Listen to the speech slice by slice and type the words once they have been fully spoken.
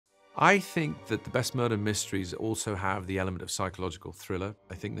I think that the best murder mysteries also have the element of psychological thriller.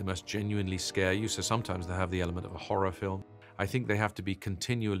 I think they must genuinely scare you, so sometimes they have the element of a horror film. I think they have to be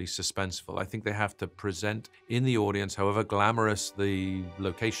continually suspenseful. I think they have to present in the audience, however glamorous the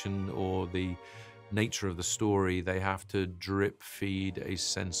location or the nature of the story, they have to drip feed a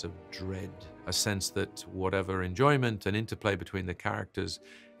sense of dread, a sense that whatever enjoyment and interplay between the characters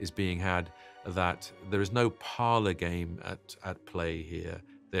is being had, that there is no parlor game at play here.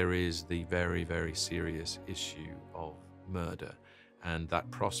 There is the very, very serious issue of murder, and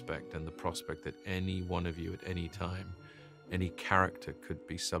that prospect, and the prospect that any one of you at any time, any character could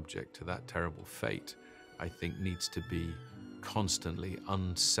be subject to that terrible fate, I think needs to be constantly,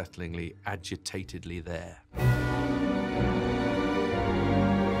 unsettlingly, agitatedly there.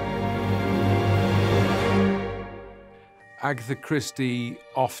 Agatha Christie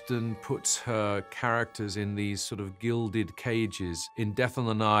often puts her characters in these sort of gilded cages. In Death on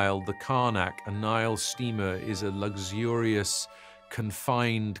the Nile, the Karnak, a Nile steamer, is a luxurious,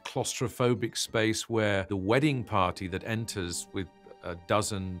 confined, claustrophobic space where the wedding party that enters with a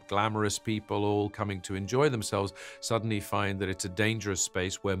dozen glamorous people all coming to enjoy themselves suddenly find that it's a dangerous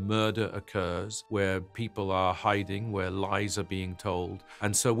space where murder occurs, where people are hiding, where lies are being told.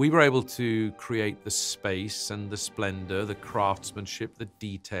 And so we were able to create the space and the splendor, the craftsmanship, the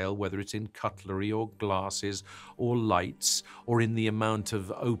detail, whether it's in cutlery or glasses or lights, or in the amount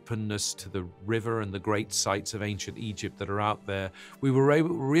of openness to the river and the great sights of ancient Egypt that are out there. We were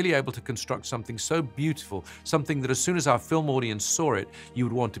really able to construct something so beautiful, something that as soon as our film audience saw it, you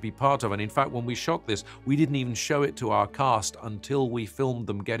would want to be part of. And in fact, when we shot this, we didn't even show it to our cast until we filmed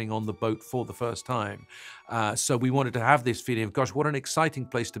them getting on the boat for the first time. So we wanted to have this feeling of, gosh, what an exciting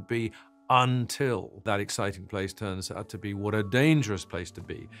place to be, until that exciting place turns out to be what a dangerous place to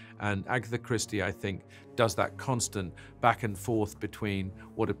be. And Agatha Christie, I think, does that constant back and forth between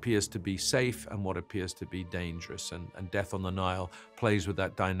what appears to be safe and what appears to be dangerous. And Death on the Nile plays with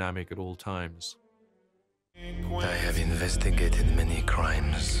that dynamic at all times. I have investigated many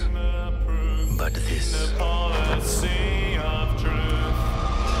crimes, but this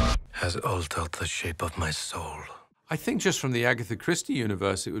has altered the shape of my soul. I think just from the Agatha Christie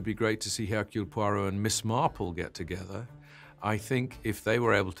universe, it would be great to see Hercule Poirot and Miss Marple get together. I think if they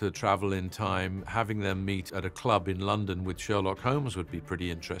were able to travel in time, having them meet at a club in London with Sherlock Holmes would be pretty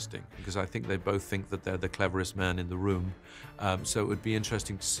interesting, because I think they both think that they're the cleverest man in the room. So it would be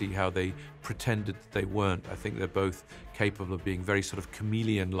interesting to see how they pretended that they weren't. I think they're both capable of being very sort of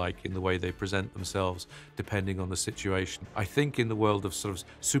chameleon-like in the way they present themselves, depending on the situation. I think in the world of sort of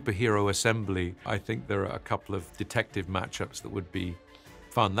superhero assembly, I think there are a couple of detective matchups that would be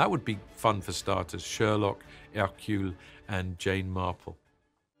fun. That would be fun for starters. Sherlock, Hercule, and Jane Marple.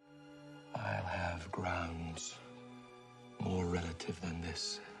 I'll have grounds more relative than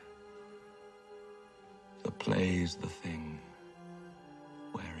this. The play's the thing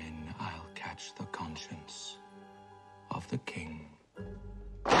wherein I'll catch the conscience of the king.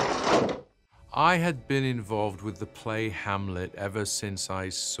 I had been involved with the play Hamlet ever since I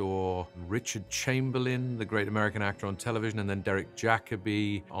saw Richard Chamberlain, the great American actor, on television, and then Derek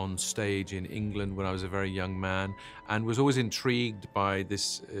Jacobi on stage in England when I was a very young man, and was always intrigued by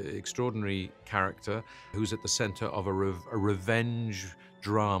this extraordinary character who's at the center of a revenge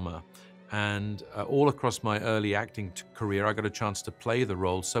drama. And all across my early acting career, I got a chance to play the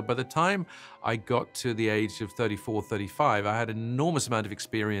role. So by the time I got to the age of 34, 35, I had an enormous amount of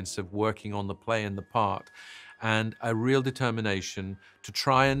experience of working on the play and the part, and a real determination to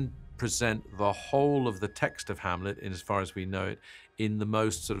try and present the whole of the text of Hamlet, in as far as we know it, in the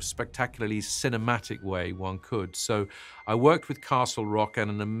most sort of spectacularly cinematic way one could. So I worked with Castle Rock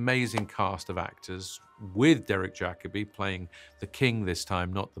and an amazing cast of actors, with Derek Jacobi playing the king this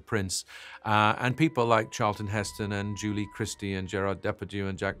time, not the prince, and people like Charlton Heston and Julie Christie and Gerard Depardieu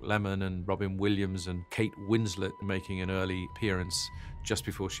and Jack Lemmon and Robin Williams and Kate Winslet making an early appearance just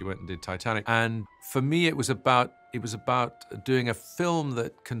before she went and did Titanic. And for me, it was about doing a film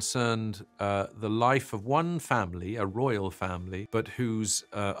that concerned the life of one family, a royal family, but whose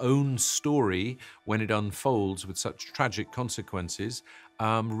own story, when it unfolds with such tragic consequences,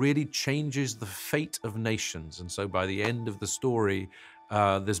 really changes the fate of nations. And so by the end of the story,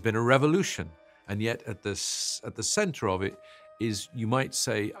 there's been a revolution. And yet at the center of it is, you might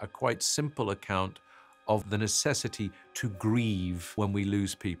say, a quite simple account of the necessity to grieve when we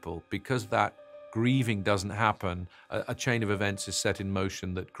lose people. Because that grieving doesn't happen, a chain of events is set in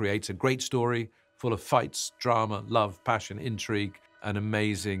motion that creates a great story full of fights, drama, love, passion, intrigue, an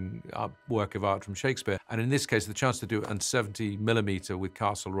amazing work of art from Shakespeare. And in this case, the chance to do it on 70mm with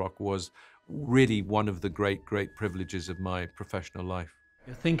Castle Rock was really one of the great, great privileges of my professional life.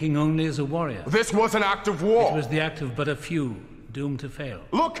 You're thinking only as a warrior. This was an act of war. It was the act of but a few, doomed to fail.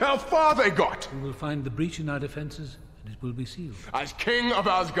 Look how far they got. We will find the breach in our defenses, and it will be sealed. As king of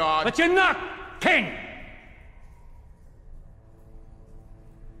Asgard. But you're not king!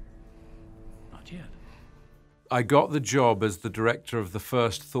 Not yet. I got the job as the director of the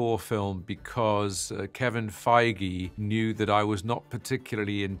first Thor film because Kevin Feige knew that I was not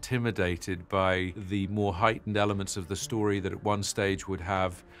particularly intimidated by the more heightened elements of the story that at one stage would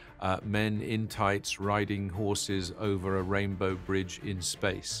have men in tights riding horses over a rainbow bridge in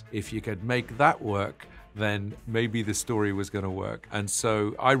space. If you could make that work, then maybe the story was going to work. And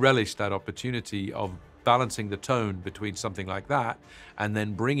so I relished that opportunity of balancing the tone between something like that and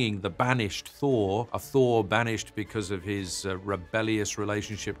then bringing the banished Thor, a Thor banished because of his rebellious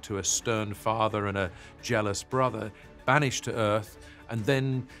relationship to a stern father and a jealous brother, banished to Earth, and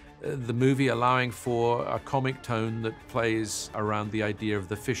then the movie allowing for a comic tone that plays around the idea of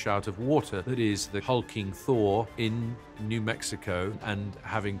the fish out of water, that is the hulking Thor in New Mexico and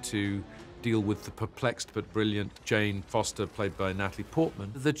having to deal with the perplexed but brilliant Jane Foster, played by Natalie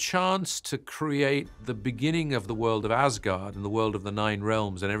Portman. The chance to create the beginning of the world of Asgard and the world of the Nine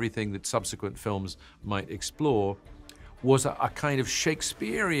Realms and everything that subsequent films might explore was a kind of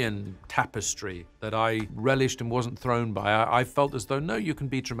Shakespearean tapestry that I relished and wasn't thrown by. I felt as though, no, you can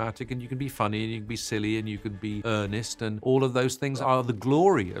be dramatic and you can be funny and you can be silly and you can be earnest, and all of those things are the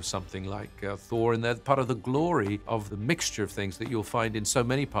glory of something like Thor, and they're part of the glory of the mixture of things that you'll find in so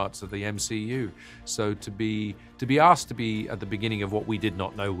many parts of the MCU. So to be asked to be at the beginning of what we did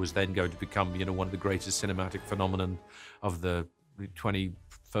not know was then going to become, you know, one of the greatest cinematic phenomenon of the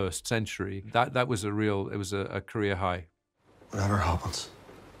 21st century, that was a real, it was a career high. Whatever happens,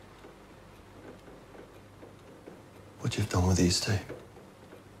 what you've done with these two,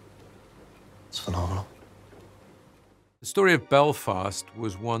 it's phenomenal. The story of Belfast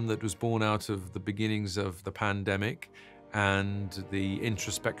was one that was born out of the beginnings of the pandemic and the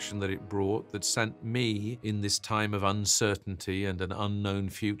introspection that it brought, that sent me in this time of uncertainty and an unknown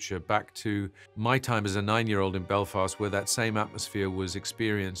future back to my time as a 9-year-old in Belfast, where that same atmosphere was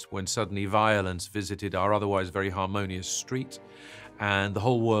experienced when suddenly violence visited our otherwise very harmonious street, and the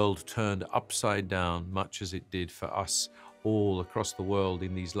whole world turned upside down, much as it did for us all across the world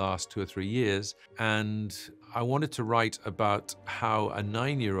in these last 2 or 3 years. And I wanted to write about how a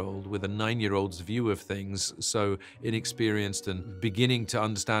 9-year-old with a 9-year-old's view of things, so inexperienced and beginning to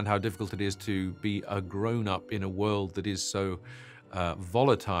understand how difficult it is to be a grown-up in a world that is so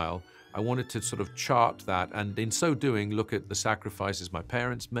volatile, I wanted to sort of chart that, and in so doing, look at the sacrifices my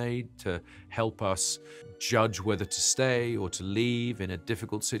parents made to help us judge whether to stay or to leave in a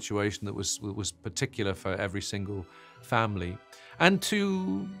difficult situation that was particular for every single family, and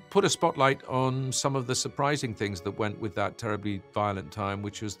to put a spotlight on some of the surprising things that went with that terribly violent time,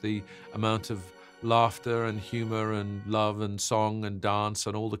 which was the amount of laughter and humor and love and song and dance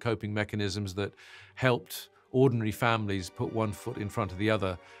and all the coping mechanisms that helped ordinary families put one foot in front of the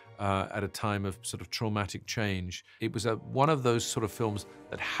other at a time of sort of traumatic change. It was one of those sort of films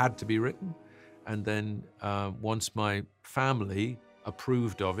that had to be written, and then once my family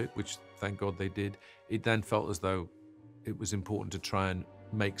approved of it, which thank God they did, it then felt as though it was important to try and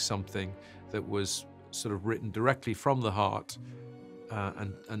make something that was sort of written directly from the heart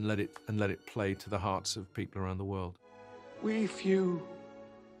and let it play to the hearts of people around the world. We few,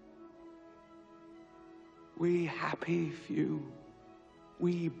 we happy few,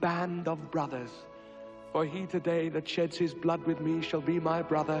 we band of brothers, for he today that sheds his blood with me shall be my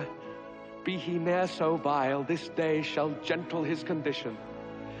brother. Be he ne'er so vile, this day shall gentle his condition.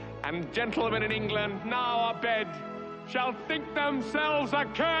 And gentlemen in England now abed shall think themselves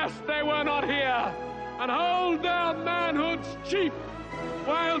accursed they were not here, and hold their manhoods cheap,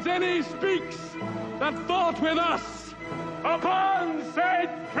 whiles any speaks that fought with us upon St.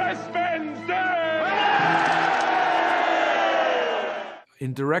 Crispin's Day!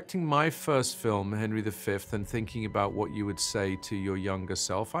 In directing my first film, Henry V, and thinking about what you would say to your younger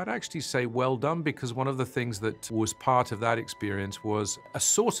self, I'd actually say well done, because one of the things that was part of that experience was a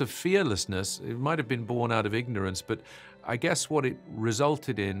sort of fearlessness. It might have been born out of ignorance, but I guess what it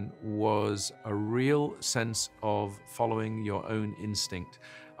resulted in was a real sense of following your own instinct.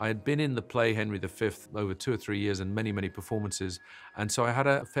 I had been in the play Henry V over 2 or 3 years and many, many performances, and so I had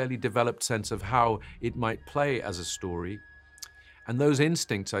a fairly developed sense of how it might play as a story. And those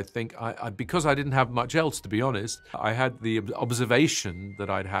instincts, I think, because I didn't have much else, to be honest, I had the observation that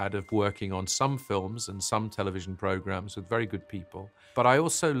I'd had of working on some films and some television programs with very good people. But I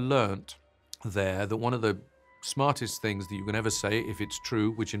also learnt there that one of the smartest things that you can ever say, if it's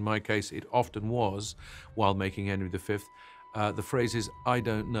true, which in my case it often was while making Henry V, the phrase is, I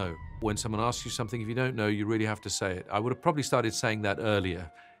don't know. When someone asks you something, if you don't know, you really have to say it. I would have probably started saying that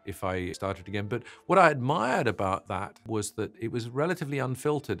earlier if I started again. But what I admired about that was that it was relatively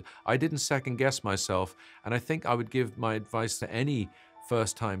unfiltered. I didn't second guess myself. And I think I would give my advice to any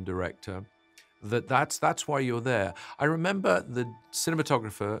first-time director that's why you're there. I remember the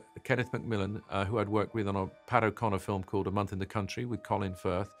cinematographer, Kenneth Macmillan, who I'd worked with on a Pat O'Connor film called A Month in the Country with Colin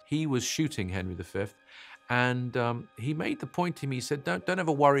Firth. He was shooting Henry V, and he made the point to me, he said, don't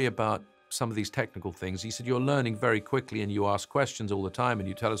ever worry about some of these technical things. He said, you're learning very quickly and you ask questions all the time and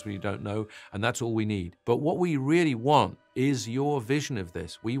you tell us what you don't know, and that's all we need. But what we really want is your vision of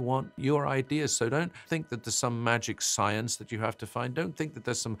this. We want your ideas. So don't think that there's some magic science that you have to find. Don't think that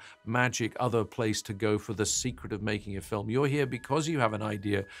there's some magic other place to go for the secret of making a film. You're here because you have an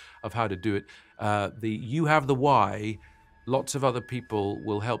idea of how to do it. You have the why. Lots of other people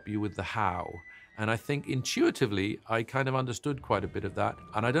will help you with the how. And I think intuitively, I kind of understood quite a bit of that.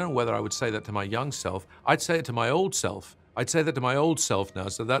 And I don't know whether I would say that to my young self. I'd say it to my old self. I'd say that to my old self now,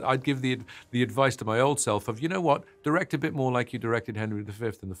 so that I'd give the advice to my old self of, you know what, direct a bit more like you directed Henry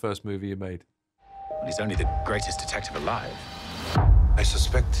V in the first movie you made. Well, he's only the greatest detective alive. I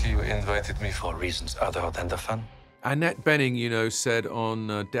suspect you invited me for reasons other than the fun. Annette Bening, you know, said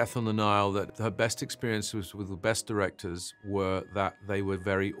on Death on the Nile that her best experiences with the best directors were that they were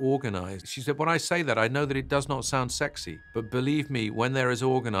very organized. She said, when I say that, I know that it does not sound sexy, but believe me, when they're as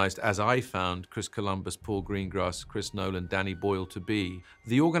organized as I found Chris Columbus, Paul Greengrass, Chris Nolan, Danny Boyle to be,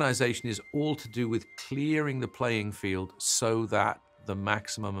 the organization is all to do with clearing the playing field so that the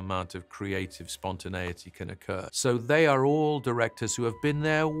maximum amount of creative spontaneity can occur. So they are all directors who have been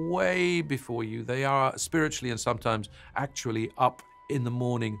there way before you. They are spiritually and sometimes actually up in the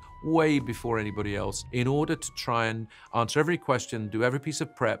morning way before anybody else in order to try and answer every question, do every piece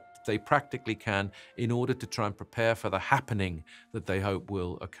of prep they practically can in order to try and prepare for the happening that they hope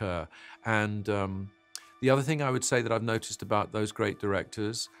will occur. And the other thing I would say that I've noticed about those great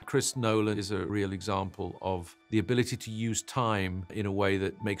directors, Chris Nolan is a real example of the ability to use time in a way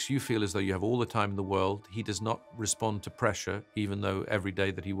that makes you feel as though you have all the time in the world. He does not respond to pressure, even though every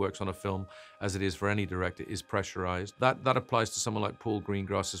day that he works on a film, as it is for any director, is pressurized. That applies to someone like Paul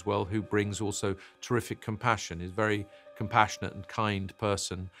Greengrass as well, who brings also terrific compassion. He's a very compassionate and kind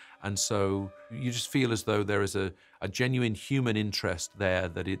person. And so you just feel as though there is a genuine human interest there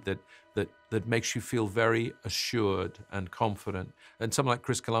that makes you feel very assured and confident. And someone like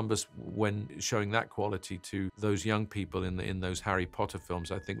Chris Columbus, when showing that quality to those young people in those Harry Potter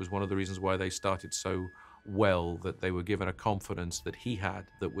films, I think was one of the reasons why they started so well, that they were given a confidence that he had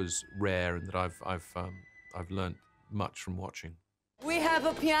that was rare and that I've learned much from watching. We have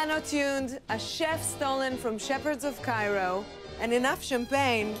a piano tuned, a chef stolen from Shepherds of Cairo, and enough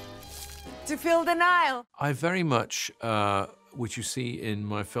champagne to fill the Nile. I very much, which you see in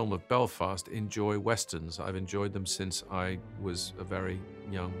my film of Belfast, enjoy Westerns. I've enjoyed them since I was a very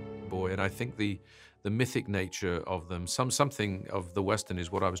young boy, and I think the mythic nature of them, something of the Western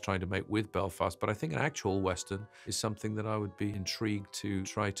is what I was trying to make with Belfast, but I think an actual Western is something that I would be intrigued to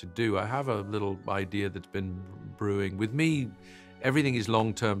try to do. I have a little idea that's been brewing. With me, everything is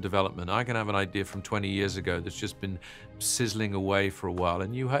long-term development. I can have an idea from 20 years ago that's just been sizzling away for a while,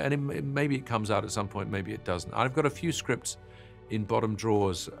 and maybe it comes out at some point, maybe it doesn't. I've got a few scripts in bottom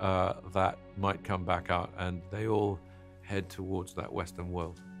drawers that might come back out, and they all head towards that Western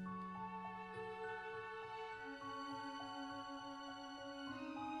world.